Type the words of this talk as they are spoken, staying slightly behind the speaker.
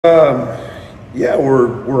Um, yeah,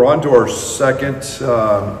 we're on to our second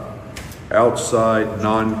outside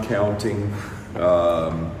non-counting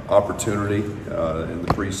opportunity in the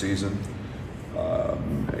preseason.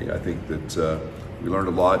 I think that we learned a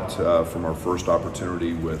lot from our first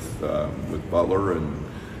opportunity with Butler, and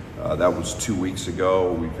that was 2 weeks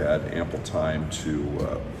ago. We've had ample time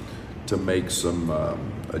to make some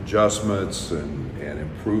adjustments and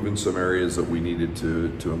improve in some areas that we needed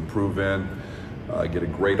to improve in. Get a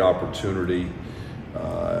great opportunity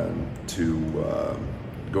to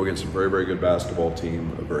go against a very, very good basketball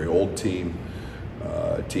team, a very old team,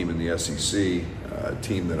 a team in the SEC, a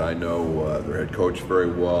team that I know their head coach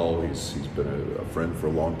very well. He's been a friend for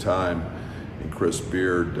a long time, and Chris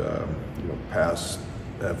Beard, paths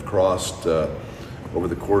have crossed over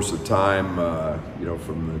the course of time.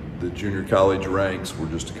 From the junior college ranks, we're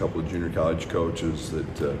just a couple of junior college coaches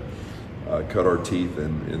that cut our teeth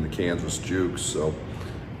in the Kansas Jukes. So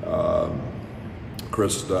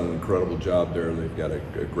Chris has done an incredible job there. They've got a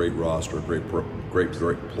great roster, a great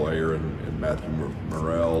player in Matthew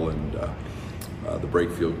Morrell and the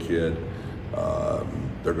Brakefield kid.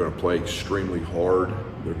 They're going to play extremely hard.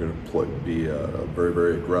 They're going to be a very,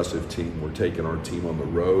 very aggressive team. We're taking our team on the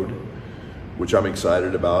road, which I'm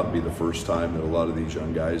excited about. It'll be the first time that a lot of these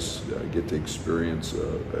young guys get to experience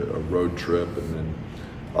a road trip, and then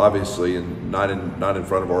obviously, and not in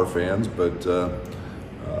front of our fans, but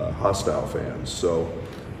hostile fans. So,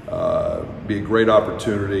 be a great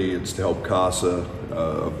opportunity. It's to help CASA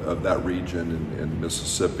of that region in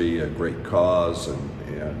Mississippi, a great cause, and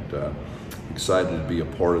excited to be a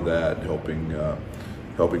part of that,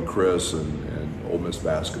 helping Chris and Ole Miss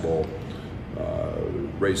basketball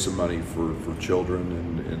raise some money for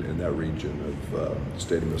children in that region of the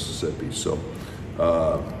state of Mississippi. So.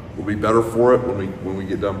 We'll be better for it when we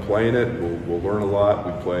get done playing it. We'll learn a lot.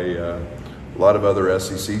 We play a lot of other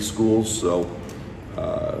SEC schools, so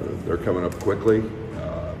they're coming up quickly.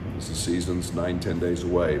 The season's 9-10 days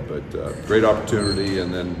away, but great opportunity,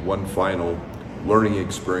 and then one final learning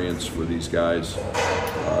experience for these guys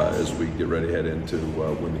as we get ready to head into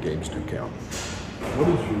when the games do count.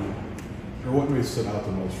 What may stood out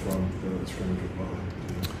the most from the scrimmage with Butler?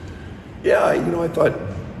 Yeah, I thought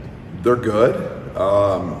they're good.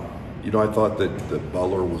 I thought that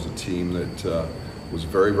Butler was a team that was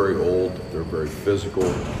very, very old. They're very physical.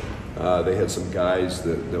 They had some guys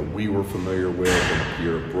that we were familiar with, and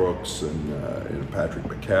Pierre Brooks and Patrick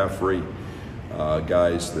McCaffrey,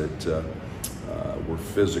 guys that were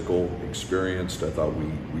physical, experienced. I thought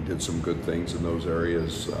we did some good things in those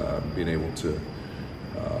areas, being able to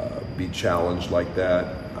be challenged like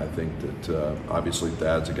that. I think that obviously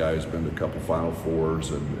Thad's a guy who's been to a couple Final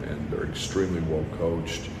Fours, and they're extremely well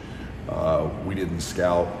coached. We didn't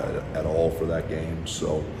scout at all for that game,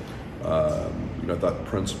 so I thought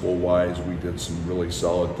principle-wise we did some really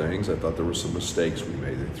solid things. I thought there were some mistakes we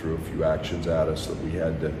made. They threw a few actions at us that we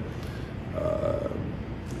had to,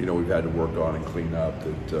 we've had to work on and clean up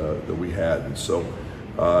that we had. And so,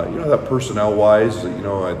 that personnel-wise,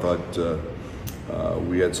 I thought.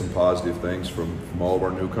 We had some positive things from all of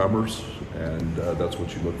our newcomers, and that's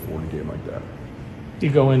what you look for in a game like that. Do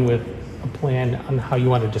you go in with a plan on how you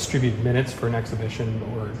want to distribute minutes for an exhibition,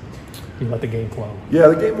 or you let the game flow? Yeah,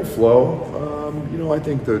 the game will flow. I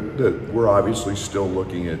think that we're obviously still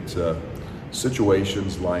looking at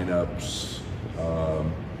situations, lineups,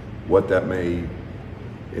 what that may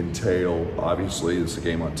entail. Obviously, it's a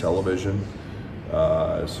game on television.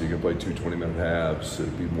 So you can play 2 20-minute halves.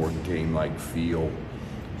 It'd be more game-like feel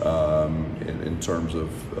in terms of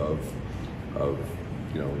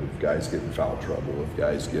if guys get in foul trouble, if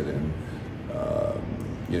guys get in,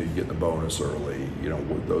 you get the bonus early.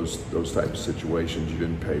 Those types of situations you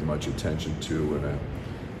didn't pay much attention to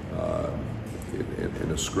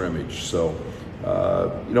in a scrimmage. So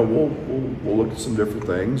we'll look at some different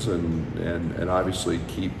things and obviously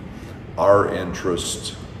keep our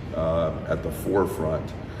interest at the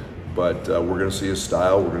forefront, but we're going to see a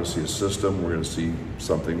style, we're going to see a system, we're going to see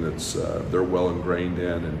something that's they're well ingrained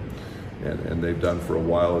in and they've done for a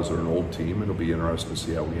while as they're an old team. It'll be interesting to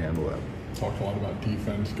see how we handle that. Talked a lot about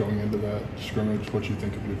defense going into that scrimmage. What do you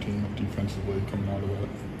think of your team defensively coming out of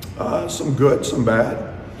that? Some good, some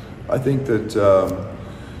bad. I think that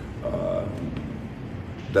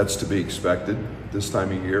that's to be expected this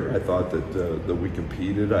time of year. I thought that we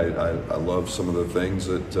competed. I love some of the things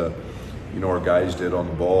that our guys did on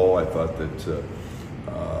the ball. I thought that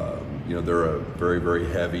they're a very, very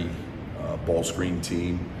heavy ball screen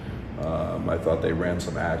team. I thought they ran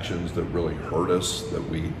some actions that really hurt us that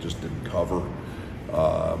we just didn't cover.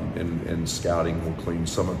 And scouting will clean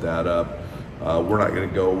some of that up. We're not going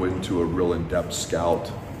to go into a real in-depth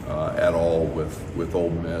scout at all with Ole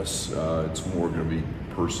Miss. It's more going to be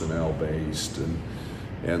personnel based,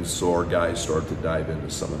 and so our guys start to dive into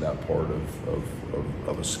some of that part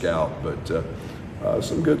of a scout. But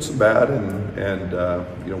some good, some bad, and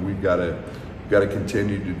you know, we've got to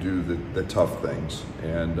continue to do the tough things,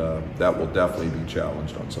 and that will definitely be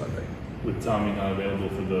challenged on Sunday. With Tommy not available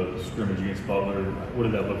for the scrimmage against Butler, what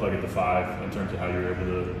did that look like at the 5 in terms of how you were able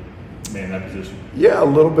to man that position? Yeah, a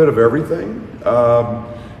little bit of everything.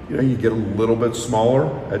 You know, you get a little bit smaller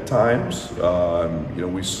at times. You know,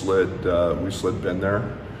 we slid Ben there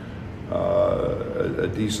a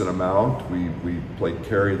decent amount. We played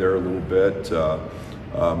carry there a little bit.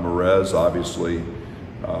 Merez obviously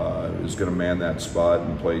is going to man that spot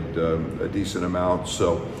and played a decent amount.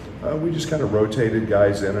 So we just kind of rotated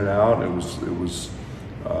guys in and out. It was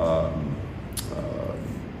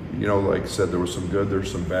you know, like I said, there was some good,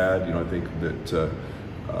 there's some bad. You know, I think that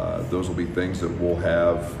those will be things that we'll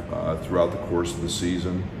have throughout the course of the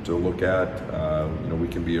season to look at. You know, we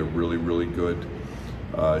can be a really, really good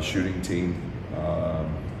shooting team.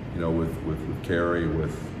 You know, with Carey,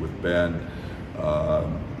 with Ben.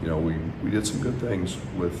 You know, we did some good things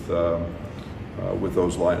with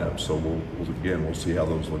those lineups. So we'll see how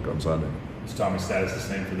those look on Sunday. Is Tommy's status the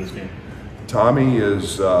same for this game? Tommy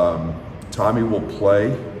will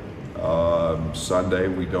play Sunday.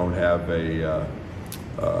 We don't have an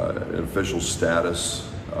official status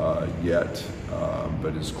yet,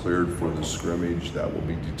 but is cleared for the scrimmage. That will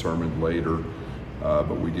be determined later.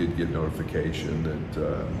 But we did get notification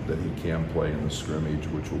that he can play in the scrimmage,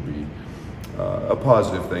 which will be a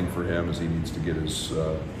positive thing for him, as he needs to get his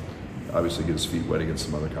obviously get his feet wet against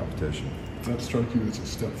some other competition. Does that strike you as a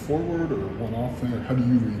step forward or one off thing, or how do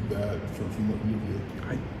you read that from what you view?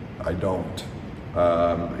 I don't.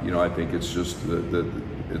 You know, I think it's just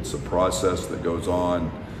it's a process that goes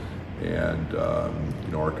on, and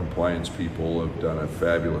you know, our compliance people have done a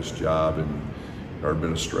fabulous job in our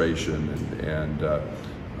administration, and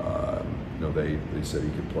you know, they said he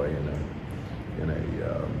could play in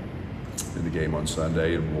the game on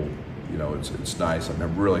Sunday, and we'll, you know, it's nice.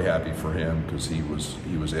 I'm really happy for him, because he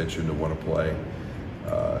was itching to want to play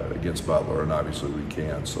against Butler, and obviously we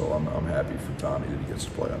can. So I'm happy for Tommy that he gets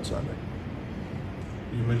to play on Sunday.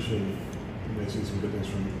 You mentioned you may see some good things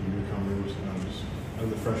from newcomers. Just how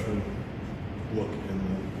the freshmen look in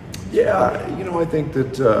the Yeah, you know, I think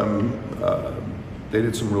that they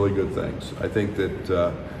did some really good things. I think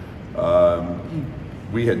that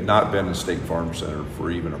we had not been to State Farm Center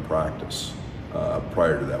for even a practice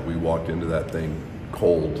prior to that. We walked into that thing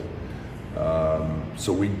cold,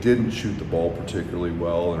 so we didn't shoot the ball particularly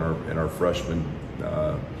well in our freshman,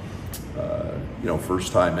 you know,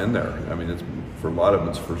 first time in there. I mean, for a lot of them,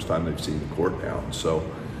 it's the first time they've seen the court down. So,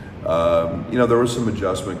 you know, there was some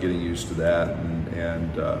adjustment getting used to that,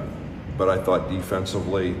 but I thought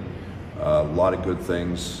defensively, a lot of good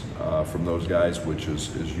things from those guys, which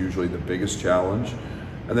is usually the biggest challenge.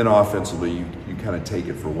 And then offensively, you kind of take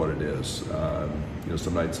it for what it is. You know,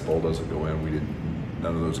 some nights the ball doesn't go in.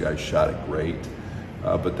 None of those guys shot it great,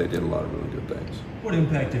 but they did a lot of really good things. What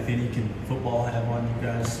impact, if any, can football have on you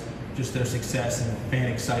guys? Just their success and fan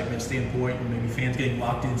excitement standpoint, and maybe fans getting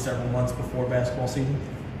locked in several months before basketball season?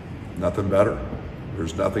 Nothing better.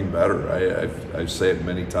 There's nothing better. I say it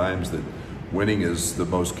many times that winning is the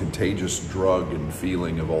most contagious drug and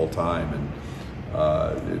feeling of all time, and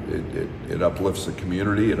it uplifts the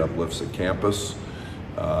community, it uplifts the campus.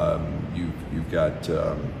 You've got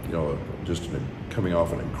you know, just coming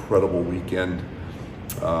off an incredible weekend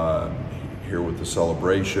here with the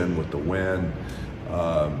celebration, with the win.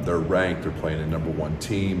 They're ranked. They're playing a #1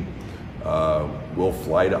 team. We'll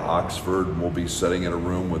fly to Oxford, and we'll be sitting in a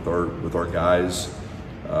room with our guys,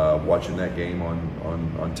 watching that game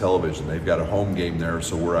on television. They've got a home game there,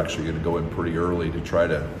 so we're actually going to go in pretty early to try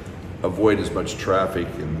to avoid as much traffic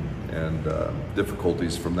and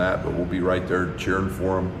difficulties from that. But we'll be right there cheering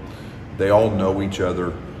for them. They all know each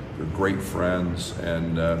other. They're great friends,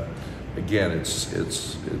 and again,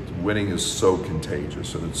 it's winning is so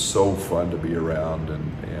contagious, and it's so fun to be around, and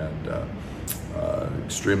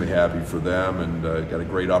extremely happy for them, and got a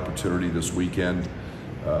great opportunity this weekend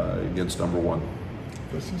against #1.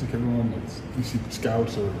 It seems like everyone, you see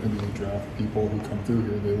scouts or NBA draft people who come through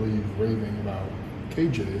here, they leave raving about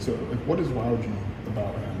KJ. So, like, what has wowed you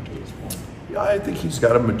about him to this point? Yeah, I think he's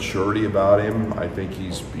got a maturity about him. I think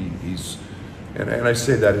he's and I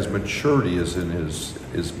say that his maturity is in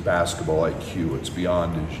his basketball IQ. It's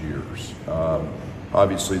beyond his years.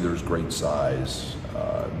 Obviously, there's great size.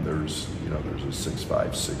 There's a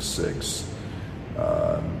 6'5", 6'6",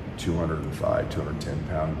 205,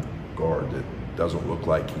 210-pound guard that doesn't look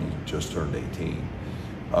like he just turned 18.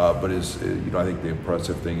 But I think the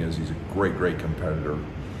impressive thing is he's a great competitor.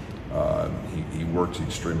 He works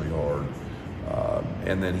extremely hard,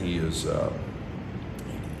 and then he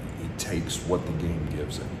takes what the game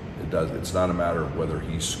gives him. It's not a matter of whether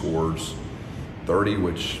he scores 30,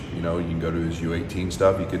 which you can go to his U18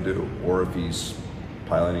 stuff he could do, or if he's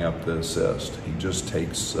piling up the assist. He just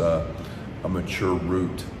takes a mature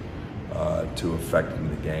route to affecting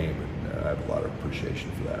the game, and I have a lot of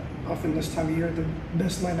appreciation for that. Often this time of year, the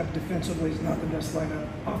best lineup defensively is not the best lineup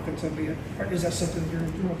offensively. Is that something you're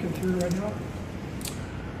working through right now?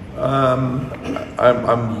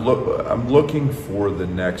 I'm looking for the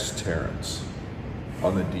next Terrence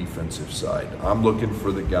on the defensive side. I'm looking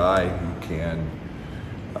for the guy who can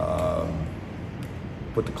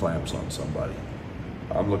put the clamps on somebody.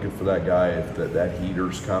 I'm looking for that guy, if that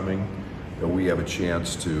heater's coming, that we have a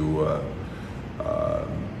chance to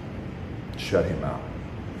shut him out.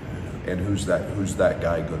 And who's that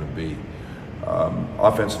guy going to be?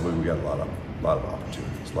 Offensively, we got a lot of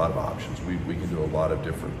opportunities, a lot of options. We can do a lot of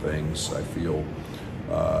different things. I feel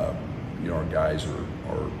our guys are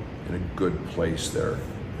in a good place there.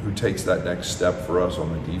 Who takes that next step for us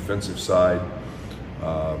on the defensive side?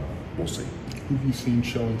 We'll see. Who have you seen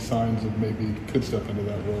showing signs of maybe could step into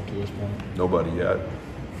that role to this point? Nobody yet.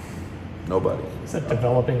 Nobody. Is that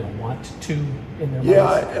developing a want to in their Yeah,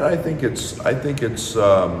 minds? and I think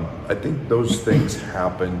those things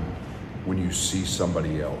happen when you see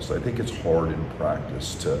somebody else. I think it's hard in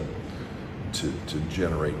practice to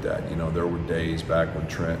generate that. There were days back when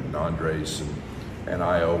Trent and Andres and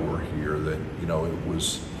Io were here that it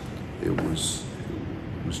was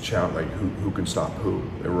challenging. Like who can stop who?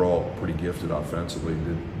 They were all pretty gifted offensively,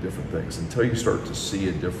 did different things. Until you start to see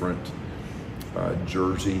a different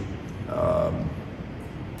jersey,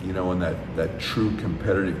 and that true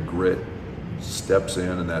competitive grit steps in,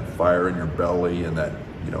 and that fire in your belly, and that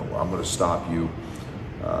I'm going to stop you.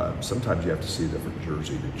 Sometimes you have to see a different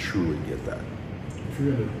jersey to truly get that. If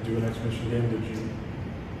you're going to do an exhibition game, did you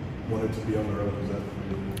want it to be on the road?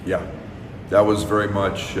 Yeah, that was very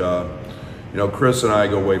much. Chris and I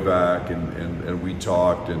go way back, and we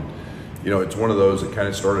talked, and it's one of those that kind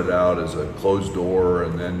of started out as a closed door,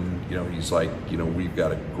 and then he's like, we've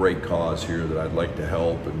got a great cause here that I'd like to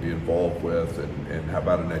help and be involved with, and how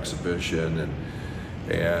about an exhibition,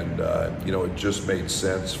 and it just made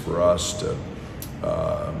sense for us to,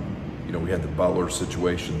 we had the Butler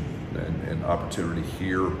situation and opportunity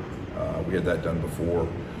here. We had that done before,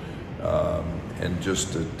 and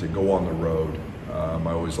just to go on the road.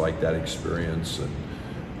 I always liked that experience, and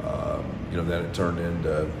then it turned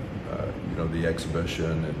into the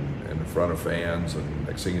exhibition and in front of fans, and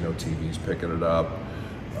next thing you know, TV's picking it up.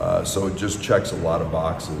 So it just checks a lot of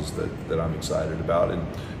boxes that I'm excited about, and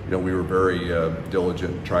we were very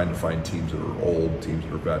diligent in trying to find teams that are old, teams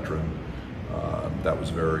that are veteran. That was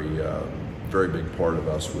very big part of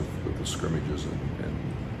us with the scrimmages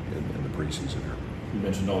and the preseason here. You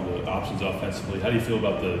mentioned all the options offensively. How do you feel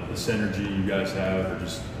about the synergy you guys have, or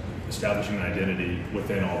just establishing an identity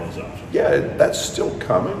within all those options? Yeah, that's still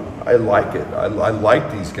coming. I like it. I like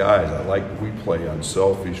these guys. I like we play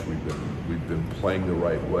unselfish. We've been playing the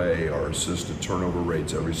right way. Our assisted turnover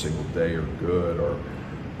rates every single day are good.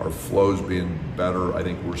 Our flows being better. I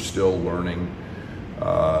think we're still learning.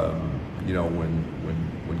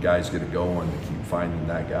 When guys get it going, to keep finding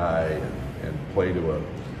that guy and play to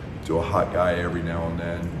a hot guy every now and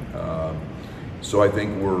then. So I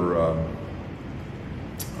think we're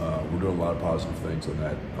doing a lot of positive things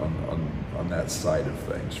on that side of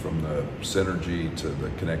things, from the synergy to the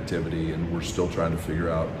connectivity, and we're still trying to figure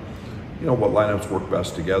out, what lineups work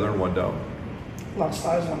best together and what don't. A lot of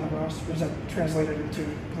size on the roster. Is that translated into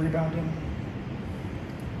rebounding?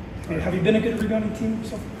 Have you been a good rebounding team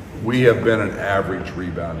so far? We have been an average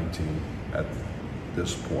rebounding team at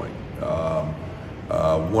this point.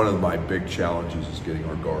 One of my big challenges is getting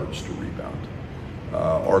our guards to rebound.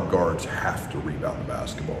 Our guards have to rebound the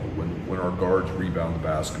basketball. When our guards rebound the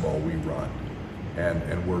basketball, we run,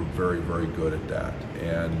 and we're very, very good at that.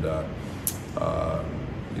 And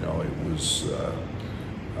it was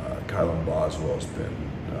Kylan Boswell's been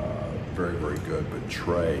very, very good, but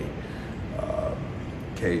Trey,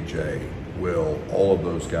 KJ, Will, all of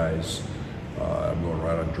those guys. I'm going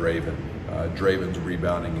right on Draven. Draven's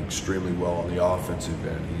rebounding extremely well on the offensive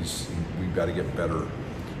end. We've got to get better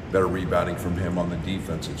rebounding from him on the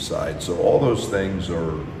defensive side. So all those things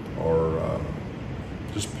are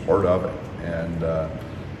just part of it. And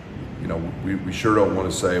we sure don't want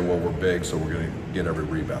to say, well, we're big, so we're going to get every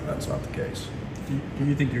rebound. That's not the case. Do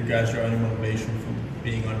you think your guys draw any motivation from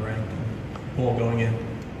being unranked and Paul going in?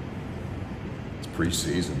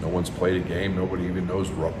 preseason. No one's played a game. Nobody even knows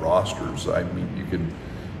rosters. I mean, you can,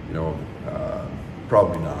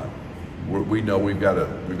 probably not. We know we've got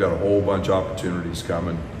a whole bunch of opportunities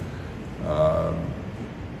coming, to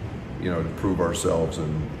prove ourselves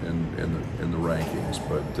in the rankings.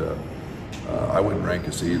 But I wouldn't rank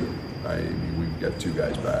us either. We've got 2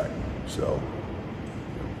 guys back, so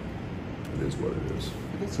it is what it is.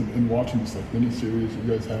 I guess in watching this mini series you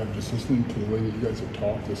guys have, just listening to the way that you guys have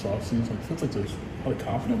talked this offseason, it feels like there's a lot of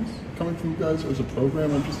confidence coming from you guys as a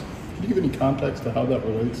program. Can you give any context to how that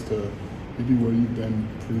relates to maybe where you've been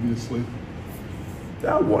previously?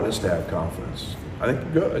 I want us to have confidence. I think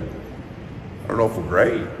we're good. I don't know if we're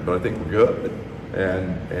great, but I think we're good.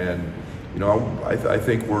 And I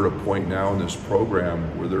think we're at a point now in this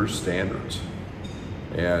program where there's standards.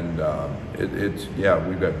 And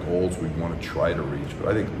we've got goals we want to try to reach, but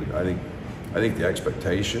I think the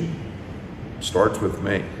expectation starts with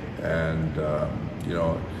me. And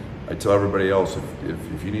I tell everybody else,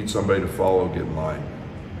 if you need somebody to follow, get in line.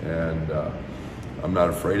 And I'm not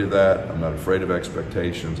afraid of that. I'm not afraid of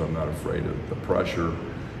expectations. I'm not afraid of the pressure.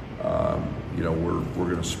 We're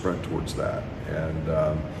going to sprint towards that.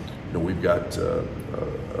 And we've got a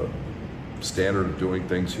standard of doing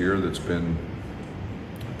things here that's been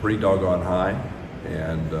pretty doggone high,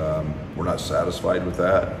 and we're not satisfied with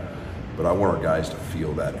that. But I want our guys to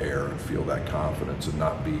feel that air and feel that confidence and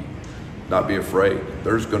not be afraid.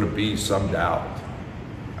 There's going to be some doubt.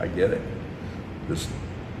 I get it. Just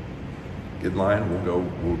get in line.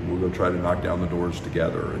 We'll go try to knock down the doors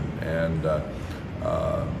together, and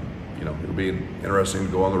it'll be interesting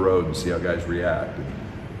to go on the road and see how guys react.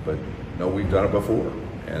 But no, we've done it before.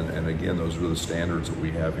 And again, those are the standards that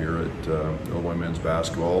we have here at Illinois men's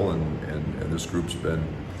basketball, and this group's been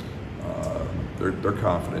they're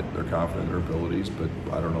confident. They're confident in their abilities, but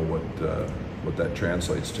I don't know what that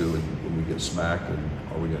translates to when we get smacked, and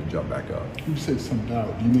are we going to jump back up? You say some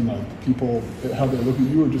doubt. Do you mean like people, how they look at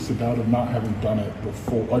you, or just a doubt of not having done it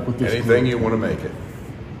before, like with this Anything group? you want to make it.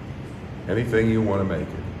 Anything you want to make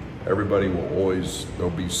it. Everybody will always, there'll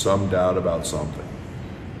be some doubt about something.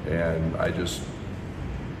 And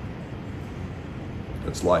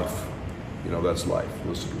that's life. That's life.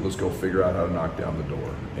 Let's go figure out how to knock down the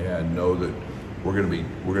door, and know that we're going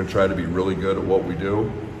to try to be really good at what we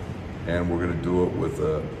do, and we're going to do it with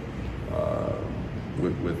the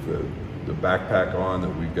backpack on, that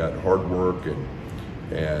we've got hard work,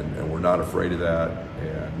 and we're not afraid of that.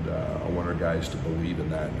 And I want our guys to believe in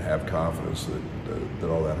that and have confidence that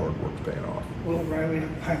all that hard work's paying off. Will Riley,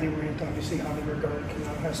 highly ranked, obviously highly regarded, coming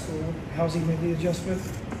out of high school. How's he made the adjustment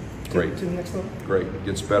Great. to the next level? Great.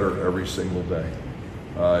 Gets better every single day.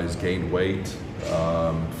 He's gained weight.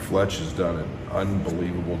 Fletch has done an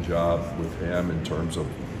unbelievable job with him in terms of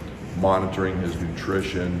monitoring his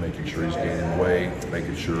nutrition, making sure he's gaining weight,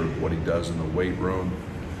 making sure what he does in the weight room.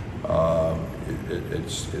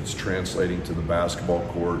 It's translating to the basketball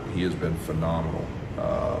court. He has been phenomenal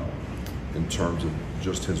in terms of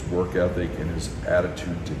just his work ethic and his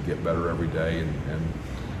attitude to get better every day. And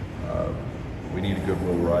we need a good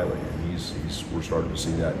Will Riley, and we're starting to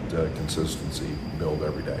see that consistency build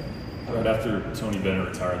every day. Right after Tony Bennett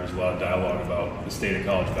retired, there's a lot of dialogue about the state of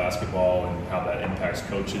college basketball and how that impacts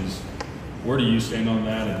coaches. Where do you stand on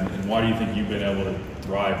that, and why do you think you've been able to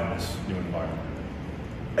thrive in this new environment?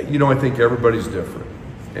 I think everybody's different,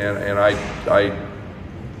 and I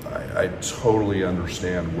totally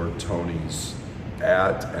understand where Tony's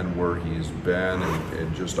at and where he's been,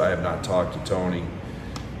 and just I have not talked to Tony.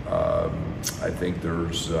 I think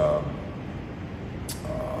there's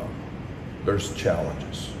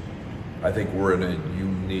challenges. I think we're in a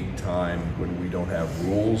unique time when we don't have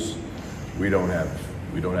rules, we don't have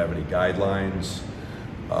any guidelines.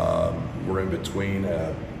 We're in between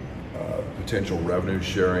a potential revenue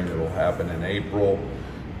sharing that will happen in April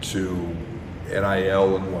to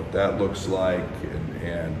NIL and what that looks like,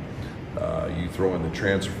 and you throw in the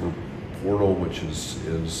transfer portal, which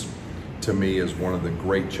is to me is one of the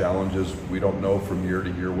great challenges. We don't know from year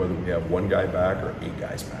to year whether we have one guy back or 8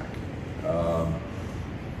 guys back.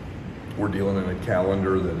 We're dealing in a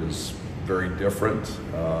calendar that is very different.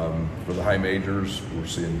 For the high majors, we're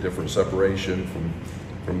seeing different separation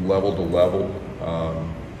from level to level.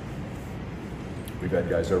 We've had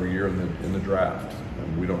guys every year in the draft,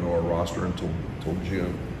 and we don't know our roster until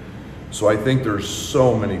June. So I think there's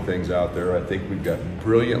so many things out there. I think we've got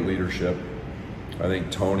brilliant leadership. I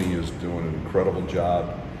think Tony is doing an incredible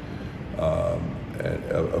job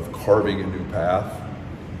of carving a new path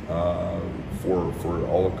for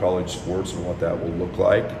all of college sports and what that will look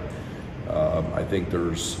like. I think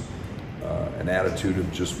there's an attitude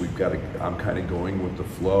of just I'm kind of going with the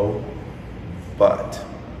flow, but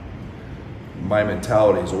my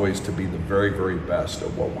mentality is always to be the very, very best at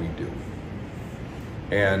what we do.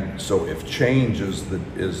 And so if change is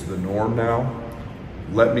the norm now,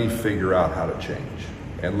 let me figure out how to change,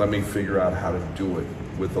 and let me figure out how to do it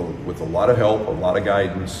with a lot of help, a lot of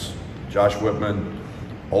guidance. Josh Whitman,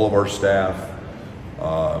 all of our staff,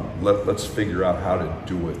 let's figure out how to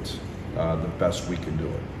do it the best we can do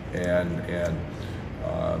it. And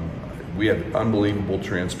we have unbelievable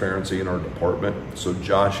transparency in our department. So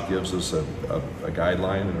Josh gives us a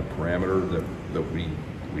guideline and a parameter that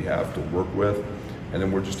we have to work with, and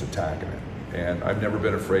then we're just attacking it. And I've never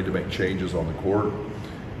been afraid to make changes on the court,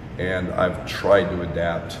 and I've tried to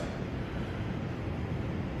adapt,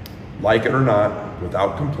 like it or not,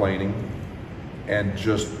 without complaining, and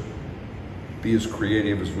just be as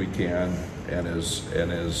creative as we can, and as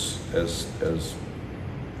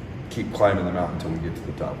keep climbing the mountain until we get to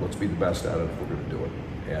the top. Let's be the best at it if we're going to do it.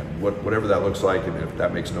 And whatever that looks like, and if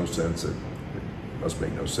that makes no sense, it must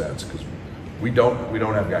make no sense, because we don't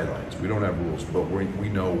have guidelines, we don't have rules, but we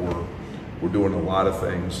know we're doing a lot of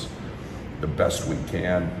things the best we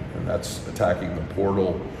can, and that's attacking the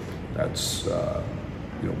portal. That's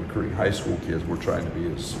recruiting high school kids. We're trying to be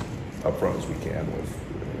as upfront as we can with,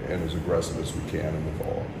 and as aggressive as we can in the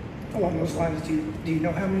fall. Along those lines, do you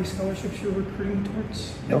know how many scholarships you're recruiting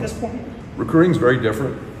towards at this point? Recruiting's very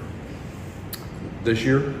different this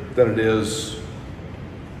year than it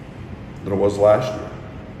was last year.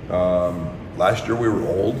 Last year we were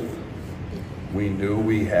old. We knew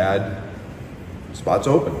we had spots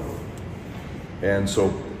open, and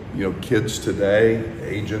so kids today,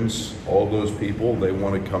 agents, all those people, they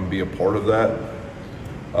want to come be a part of that.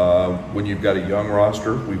 When you've got a young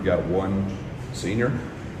roster, we've got one senior.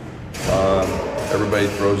 Everybody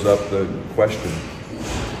throws up the question,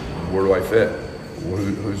 where do I fit?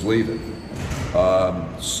 Who's leaving?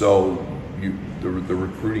 So the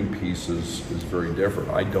recruiting piece is very different.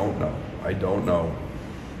 I don't know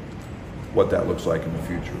what that looks like in the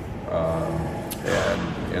future.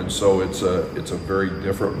 And so it's a very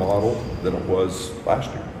different model than it was last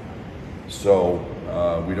year. So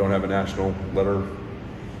we don't have a national letter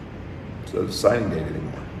signing date anymore.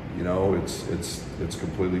 It's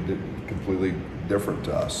completely different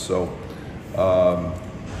to us. So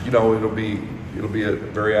it'll be a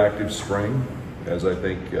very active spring, as I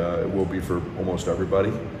think it will be for almost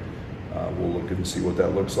everybody. We'll look and see what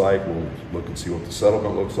that looks like. We'll look and see what the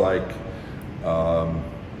settlement looks like.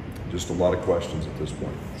 Just a lot of questions at this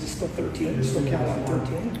point. Is it still 13? Still count on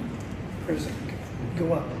 13? Or does it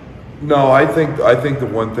go up? No, I think the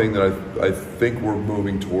one thing that I think we're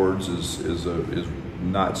moving towards is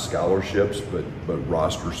not scholarships, but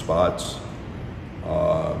roster spots,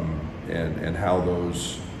 and how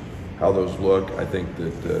those look. I think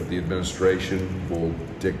that the administration will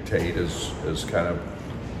dictate as kind of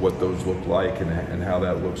what those look like, and how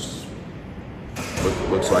that looks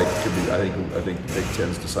like. It could be. I think Big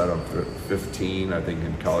Ten's decided on 15. I think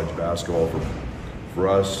in college basketball for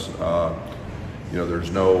us, there's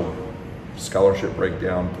no scholarship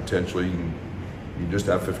breakdown. Potentially, you just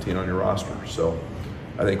have 15 on your roster. So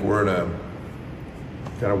I think we're in a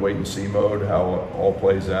kind of wait and see mode how it all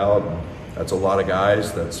plays out. That's a lot of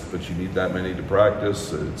guys. But you need that many to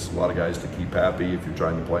practice. It's a lot of guys to keep happy if you're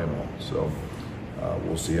trying to play them all. So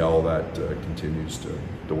we'll see how all that continues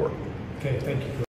to work. Okay, thank you.